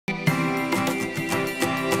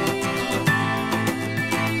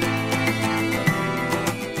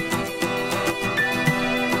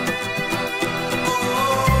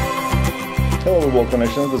Hello, World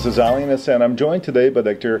Connections. This is Alinas, and I'm joined today by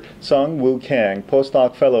Dr. Sung Woo Kang,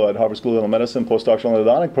 postdoc fellow at Harvard School of Medicine, postdoctoral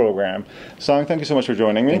endodontic program. Sung, thank you so much for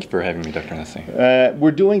joining me. Thank you for having me, Dr. Nasi.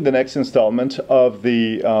 We're doing the next installment of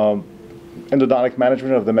the endodontic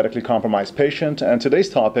management of the medically compromised patient, and today's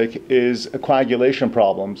topic is coagulation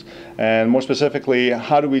problems, and more specifically,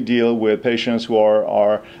 how do we deal with patients who are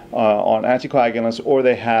on anticoagulants or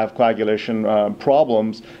they have coagulation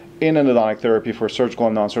problems in endodontic therapy for surgical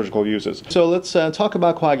and non-surgical uses. So let's talk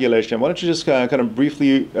about coagulation. Why don't you just kind of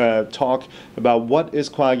briefly talk about what is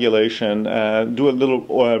coagulation, do a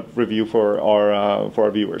little review for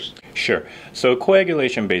our viewers. Sure. So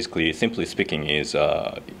coagulation, basically, simply speaking, is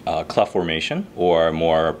clot formation, or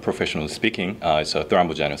more professionally speaking, it's a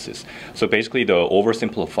thrombogenesis. So basically, the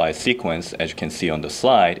oversimplified sequence, as you can see on the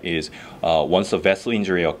slide, is once a vessel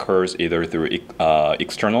injury occurs either through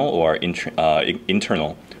external or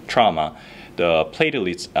internal trauma, the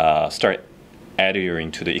platelets start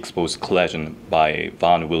adhering to the exposed collagen by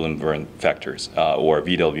von Willebrand factors, or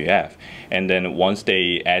VWF. And then once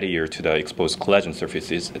they adhere to the exposed collagen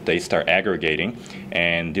surfaces, they start aggregating,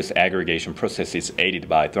 and this aggregation process is aided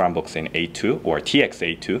by thromboxane A2 or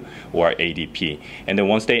TXA2 or ADP. And then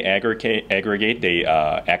once they aggregate,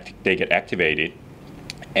 they get activated.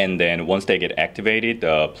 And then once they get activated,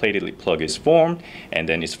 the platelet plug is formed, and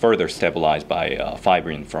then it's further stabilized by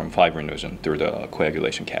fibrin from fibrinogen through the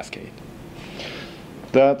coagulation cascade.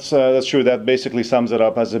 That's true. That basically sums it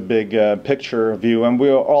up as a big picture view. And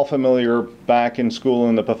we're all familiar back in school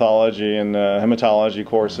in the pathology and hematology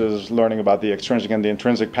courses learning about the extrinsic and the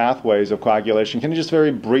intrinsic pathways of coagulation. Can you just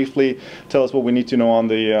very briefly tell us what we need to know on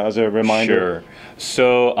the as a reminder? Sure.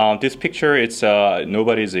 So this picture, it's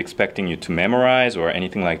nobody's expecting you to memorize or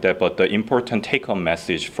anything like that, but the important take-home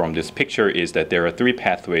message from this picture is that there are three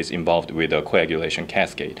pathways involved with a coagulation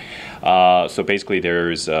cascade. So basically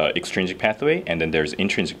there's extrinsic pathway, and then there's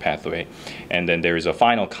intrinsic pathway, and then there is a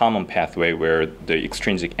final common pathway where the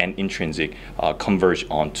extrinsic and intrinsic converge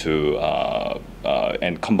onto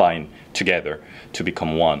and combine together to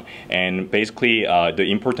become one. And basically the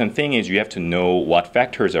important thing is you have to know what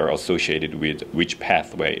factors are associated with which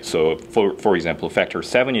pathway. So for example, factor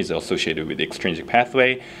 7 is associated with the extrinsic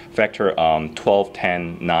pathway, factor 12,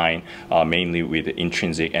 10, 9 mainly with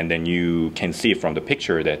intrinsic, and then you can see from the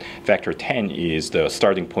picture that factor 10 is the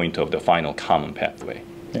starting point of the final common pathway.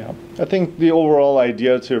 Yeah, I think the overall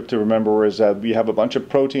idea to remember is that we have a bunch of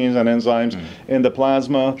proteins and enzymes in the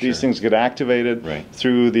plasma. These things get activated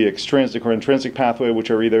through the extrinsic or intrinsic pathway, which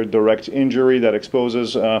are either direct injury that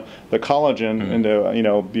exposes the collagen in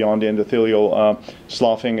the, beyond the endothelial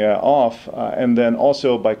sloughing off, and then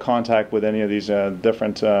also by contact with any of these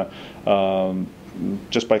different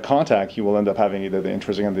just by contact, you will end up having either the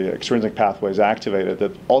intrinsic and the extrinsic pathways activated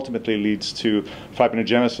that ultimately leads to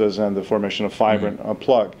fibrinogenesis and the formation of fibrin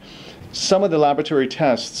plug. Some of the laboratory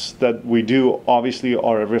tests that we do obviously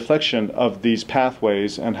are a reflection of these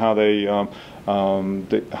pathways and how they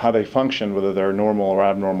function, whether they're normal or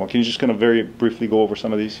abnormal. Can you just kind of very briefly go over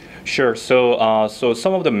some of these? Sure. So, so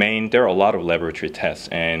some of the main, there are a lot of laboratory tests,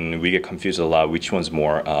 and we get confused a lot which one's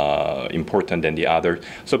more important than the other.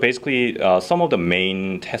 So basically, some of the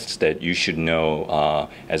main tests that you should know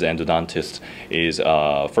as an endodontist is,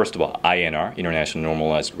 first of all, INR, International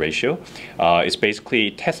Normalized Ratio. It's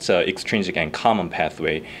basically tests extrinsic and common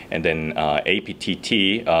pathway, and then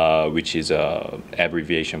APTT, which is an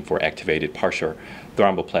abbreviation for activated partial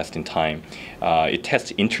thromboplastin time. It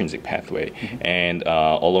tests intrinsic pathway, and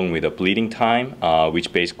along with a bleeding time,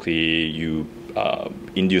 which basically you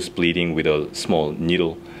induce bleeding with a small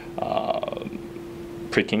needle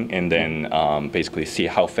pricking, and then basically see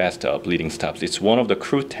how fast bleeding stops. It's one of the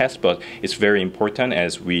crude tests, but it's very important,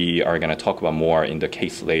 as we are going to talk about more in the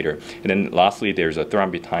case later. And then lastly, there's a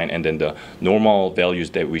thrombitine, and then the normal values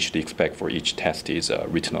that we should expect for each test is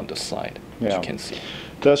written on the slide, as you can see.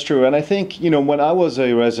 That's true. And I think, when I was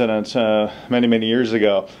a resident many years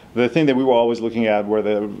ago, the thing that we were always looking at were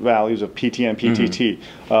the values of PT and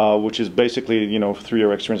PTT, which is basically, through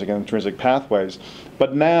your extrinsic and intrinsic pathways.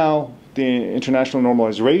 But now, the International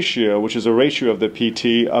Normalized Ratio, which is a ratio of the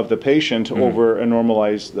PT of the patient over a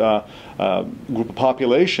normalized group of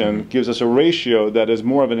population, gives us a ratio that is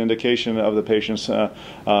more of an indication of the patient's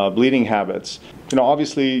bleeding habits.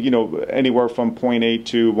 Obviously, anywhere from 0.8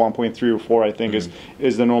 to 1.3 or 4, I think,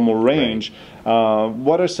 is the normal range.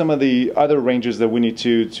 What are some of the other ranges that we need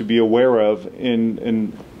to be aware of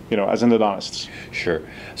in as endodontists? Sure.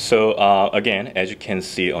 So again, as you can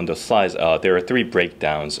see on the slides, there are 3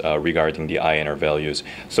 breakdowns regarding the INR values.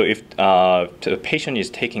 So if the patient is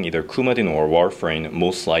taking either Coumadin or warfarin,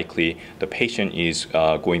 most likely the patient is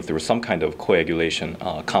going through some kind of coagulation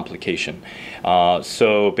complication.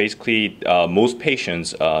 So basically, most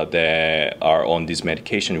patients that are on this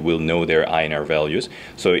medication will know their INR values.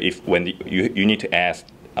 So if you need to ask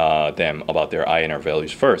them about their INR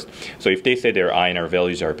values first. So if they say their INR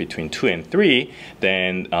values are between 2 and 3,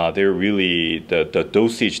 then they're really, the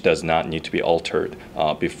dosage does not need to be altered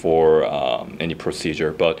before any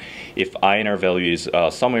procedure. But if INR value is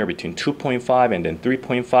somewhere between 2.5 and then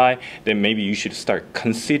 3.5, then maybe you should start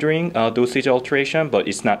considering dosage alteration, but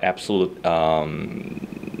it's not absolute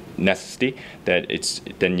necessity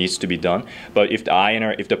that needs to be done. But if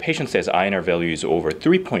the patient says INR value is over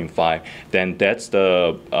 3.5, then that's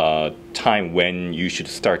the time when you should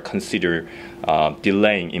start consider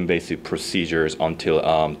delaying invasive procedures until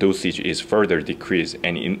dosage is further decreased.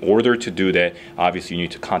 And in order to do that, obviously you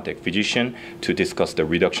need to contact physician to discuss the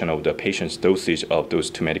reduction of the patient's dosage of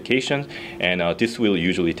those 2 medications. And this will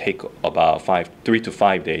usually take about 3 to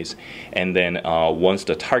 5 days. And then once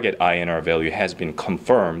the target INR value has been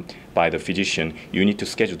confirmed by the physician, you need to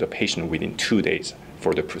schedule the patient within 2 days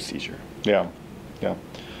for the procedure. Yeah,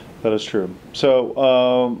 that is true.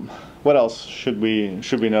 So what else should we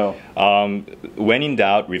know? When in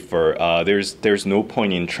doubt, refer. There's no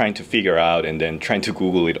point in trying to figure out and then trying to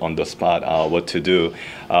Google it on the spot what to do.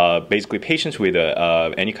 Basically, patients with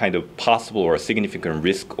any kind of possible or significant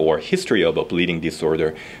risk or history of a bleeding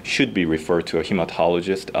disorder should be referred to a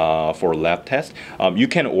hematologist for a lab test. You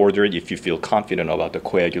can order it if you feel confident about the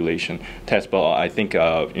coagulation test, but I think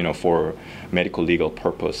for medical legal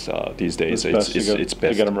purpose these days, it's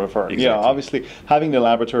best to get them referred. Exactly. Yeah, obviously having the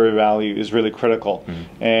laboratory value is really critical,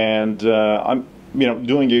 and I'm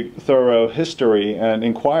doing a thorough history and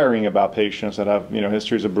inquiring about patients that have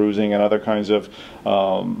histories of bruising and other kinds of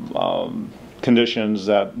conditions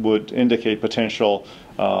that would indicate potential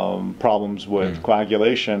problems with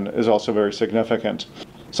coagulation is also very significant.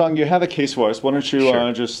 Song, you have a case for us. Why don't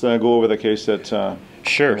you just go over the case that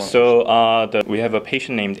Sure. So we have a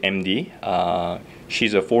patient named MD.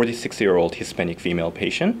 She's a 46-year-old Hispanic female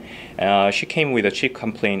patient. She came with a chief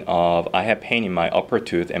complaint of, I have pain in my upper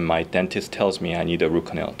tooth and my dentist tells me I need a root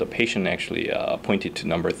canal. The patient actually pointed to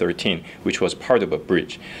number 13, which was part of a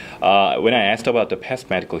bridge. When I asked about the past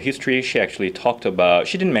medical history, she actually talked about,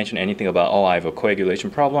 she didn't mention anything about, I have a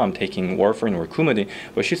coagulation problem, I'm taking warfarin or Coumadin,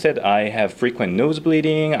 but she said, I have frequent nose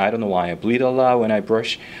bleeding, I don't know why I bleed a lot when I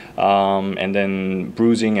brush, and then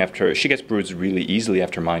bruising she gets bruised really easily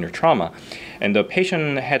after minor trauma. And the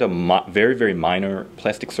patient had a very, very minor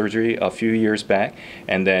plastic surgery a few years back,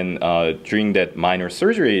 and then during that minor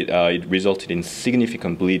surgery, it resulted in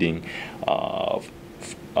significant bleeding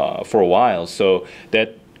for a while. So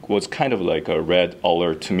that was kind of like a red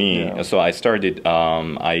alert to me. Yeah. So I started,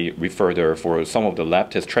 I referred her for some of the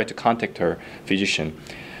lab tests, tried to contact her physician.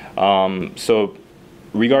 So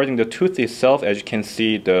regarding the tooth itself, as you can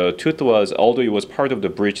see, the tooth was, although it was part of the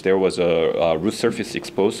bridge, there was a root surface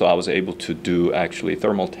exposed, so I was able to do actually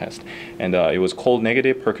thermal test. And it was cold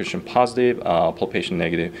negative, percussion positive, palpation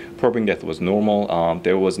negative, probing depth was normal.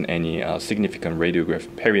 There wasn't any significant radiograph,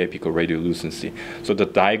 periapical radiolucency. So the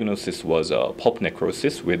diagnosis was pulp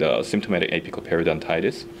necrosis with symptomatic apical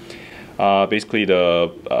periodontitis. Basically,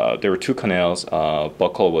 there were 2 canals.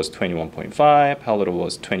 Buccal was 21.5, palatal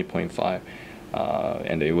was 20.5.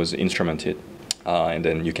 And it was instrumented, and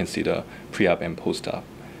then you can see the pre-op and post-op.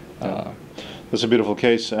 That's a beautiful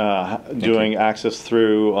case, doing access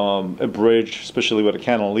through a bridge, especially with a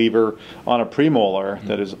cantilever on a premolar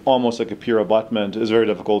that is almost like a pure abutment, is very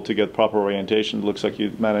difficult to get proper orientation. It looks like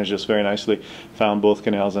you managed this very nicely, found both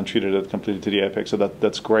canals and treated it completely to the apex, so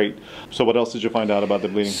that's great. So what else did you find out about the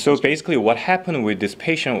bleeding? So basically what happened with this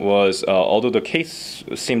patient was, although the case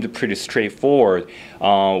seemed pretty straightforward,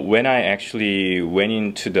 when I actually went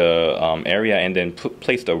into the area and then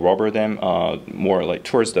placed a rubber dam more like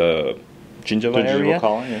towards the gingiva area,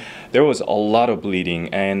 column, there was a lot of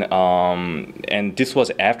bleeding, and this was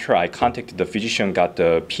after I contacted the physician, got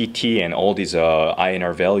the PT and all these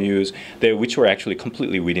INR values, which were actually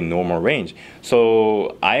completely within normal range.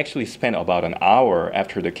 So I actually spent about an hour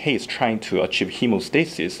after the case trying to achieve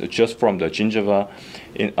hemostasis just from the gingiva,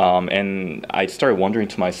 and I started wondering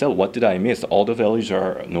to myself, what did I miss? All the values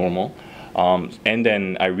are normal. And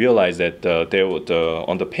then I realized that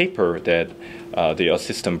on the paper that the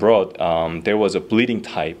assistant brought, there was a bleeding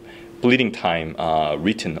type bleeding time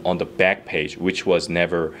written on the back page, which was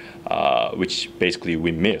never, which basically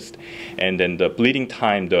we missed. And then the bleeding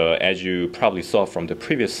time, as you probably saw from the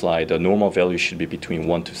previous slide, the normal value should be between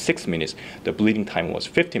 1 to 6 minutes. The bleeding time was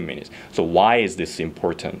 15 minutes. So why is this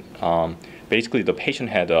important? Basically, the patient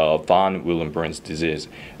had von Willebrand's disease,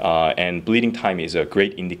 and bleeding time is a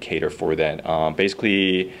great indicator for that.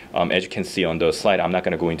 Basically, as you can see on the slide, I'm not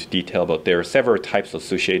going to go into detail, but there are several types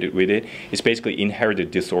associated with it. It's basically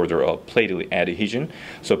inherited disorder of platelet adhesion.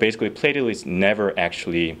 So basically, platelets never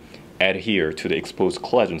actually adhere to the exposed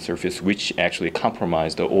collagen surface, which actually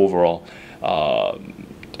compromise the overall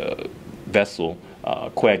the vessel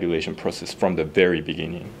coagulation process from the very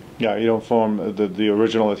beginning. Yeah, you don't form the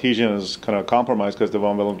original adhesion is kind of compromised because the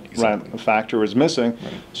von Willebrand factor is missing.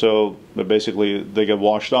 Right. So basically they get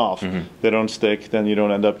washed off. They don't stick. Then you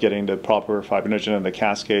don't end up getting the proper fibrinogen and the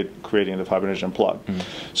cascade creating the fibrinogen plug.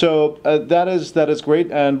 So that is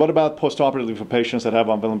great. And what about postoperatively for patients that have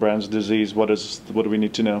von Willebrand's disease? What do we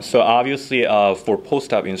need to know? So obviously for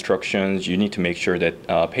post-op instructions, you need to make sure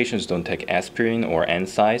that patients don't take aspirin or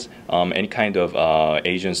NSAIDs, any kind of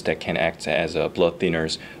agents that can act as blood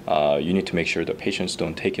thinners. You need to make sure the patients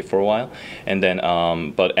don't take it for a while. And then,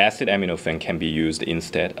 but acetaminophen can be used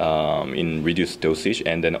instead in reduced dosage,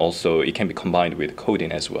 and then also it can be combined with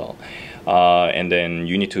codeine as well. And then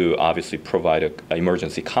you need to obviously provide an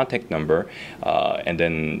emergency contact number, and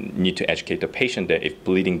then need to educate the patient that if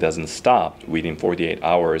bleeding doesn't stop within 48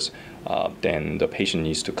 hours, then the patient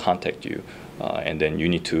needs to contact you. And then you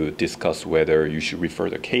need to discuss whether you should refer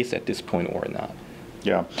the case at this point or not.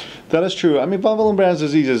 Yeah, that is true. I mean, von Willebrand's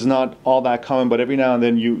disease is not all that common, but every now and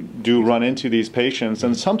then you do run into these patients,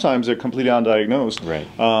 and sometimes they're completely undiagnosed. Right.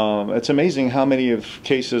 It's amazing how many of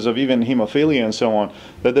cases of even hemophilia and so on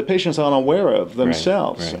that the patients are unaware of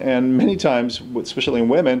themselves. Right. And many times, especially in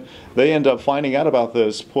women, they end up finding out about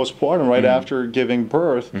this postpartum right after giving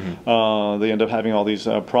birth. They end up having all these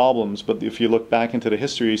problems. But if you look back into the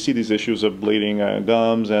history, you see these issues of bleeding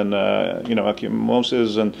gums and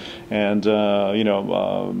ecchymosis and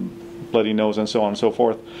bloody nose and so on and so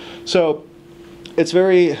forth. So that's a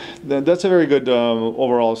very good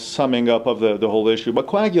overall summing up of the whole issue. But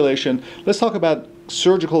coagulation, let's talk about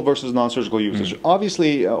surgical versus non-surgical usage.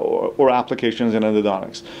 Obviously, or applications in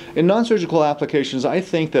endodontics. In non-surgical applications, I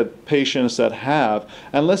think that patients that have,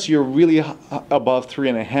 unless you're really above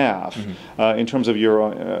 3.5 in terms of your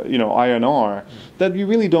INR, that you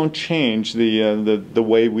really don't change the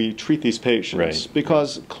way we treat these patients,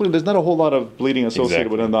 because clearly there's not a whole lot of bleeding associated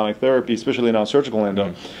with endodontic therapy, especially non-surgical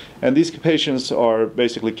endo. And these patients are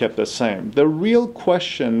basically kept the same. The real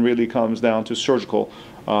question really comes down to surgical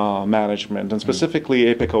management, and specifically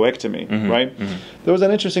apicoectomy, right? There was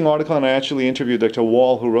an interesting article, and I actually interviewed Dr.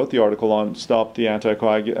 Wall, who wrote the article on Stop the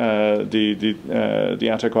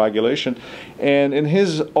Anticoagulation. And in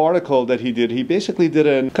his article that he did, he basically did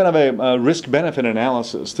a kind of a risk-benefit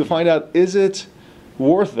analysis to find out, is it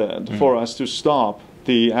worth it for us to stop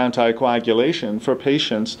the anticoagulation for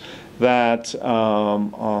patients that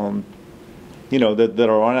that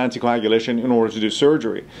are on anticoagulation in order to do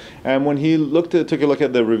surgery. And when he took a look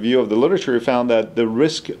at the review of the literature, he found that the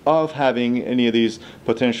risk of having any of these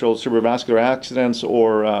potential cerebrovascular accidents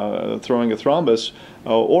or throwing a thrombus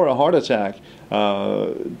or a heart attack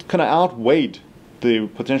kind of outweighed the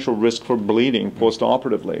potential risk for bleeding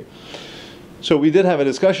post-operatively. So we did have a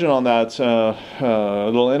discussion on that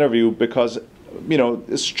little interview, because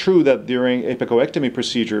it's true that during apicoectomy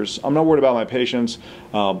procedures, I'm not worried about my patients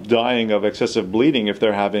dying of excessive bleeding if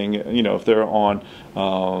they're having, if they're on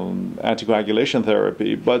anticoagulation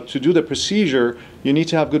therapy. But to do the procedure, you need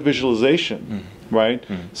to have good visualization, right?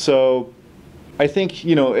 So I think,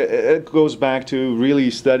 it goes back to really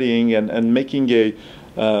studying and making a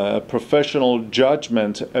professional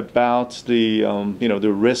judgment about the,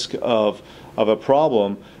 the risk of a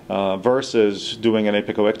problem. Versus doing an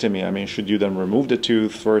apicoectomy. I mean, should you then remove the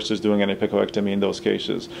tooth versus doing an apicoectomy in those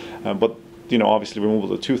cases? But obviously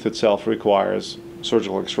removal of the tooth itself requires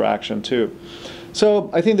surgical extraction too. So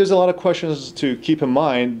I think there's a lot of questions to keep in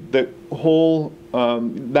mind. The whole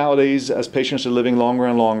nowadays, as patients are living longer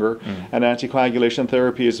and longer, and anticoagulation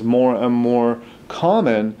therapy is more and more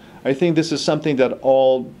common, I think this is something that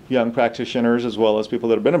all young practitioners, as well as people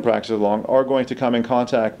that have been in practice long, are going to come in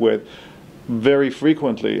contact with very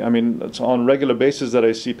frequently. I mean, it's on a regular basis that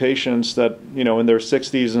I see patients that, in their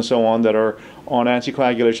 60s and so on, that are on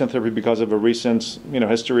anticoagulation therapy because of a recent,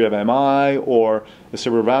 history of MI or a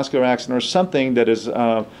cerebrovascular accident or something that has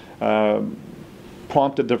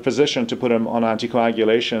prompted the physician to put them on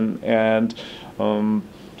anticoagulation. And,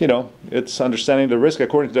 it's understanding the risk.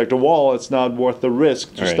 According to Dr. Wall, it's not worth the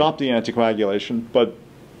risk to stop the anticoagulation. But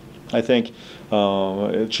I think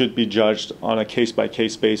it should be judged on a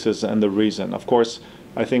case-by-case basis and the reason. Of course,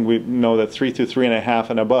 I think we know that 3 to 3.5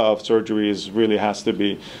 and above, surgery really has to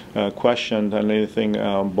be questioned, and anything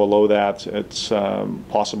below that, it's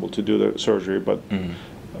possible to do the surgery, but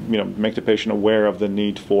make the patient aware of the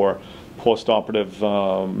need for post-operative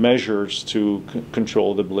measures to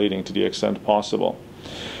control the bleeding to the extent possible.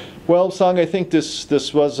 Well, Sang, I think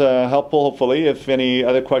this was helpful, hopefully. If any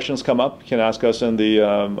other questions come up, you can ask us in the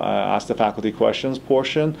Ask the Faculty Questions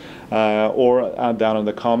portion or down in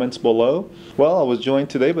the comments below. Well, I was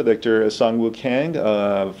joined today by Dr. Sang-Woo Kang,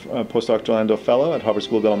 a postdoctoral endo fellow at Harvard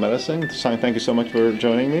School of Dental Medicine. Sang, thank you so much for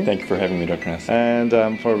joining me. Thank you for having me, Dr. Ness. And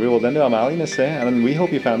for Real Dendo, I'm Ali Nisse, and we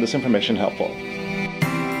hope you found this information helpful.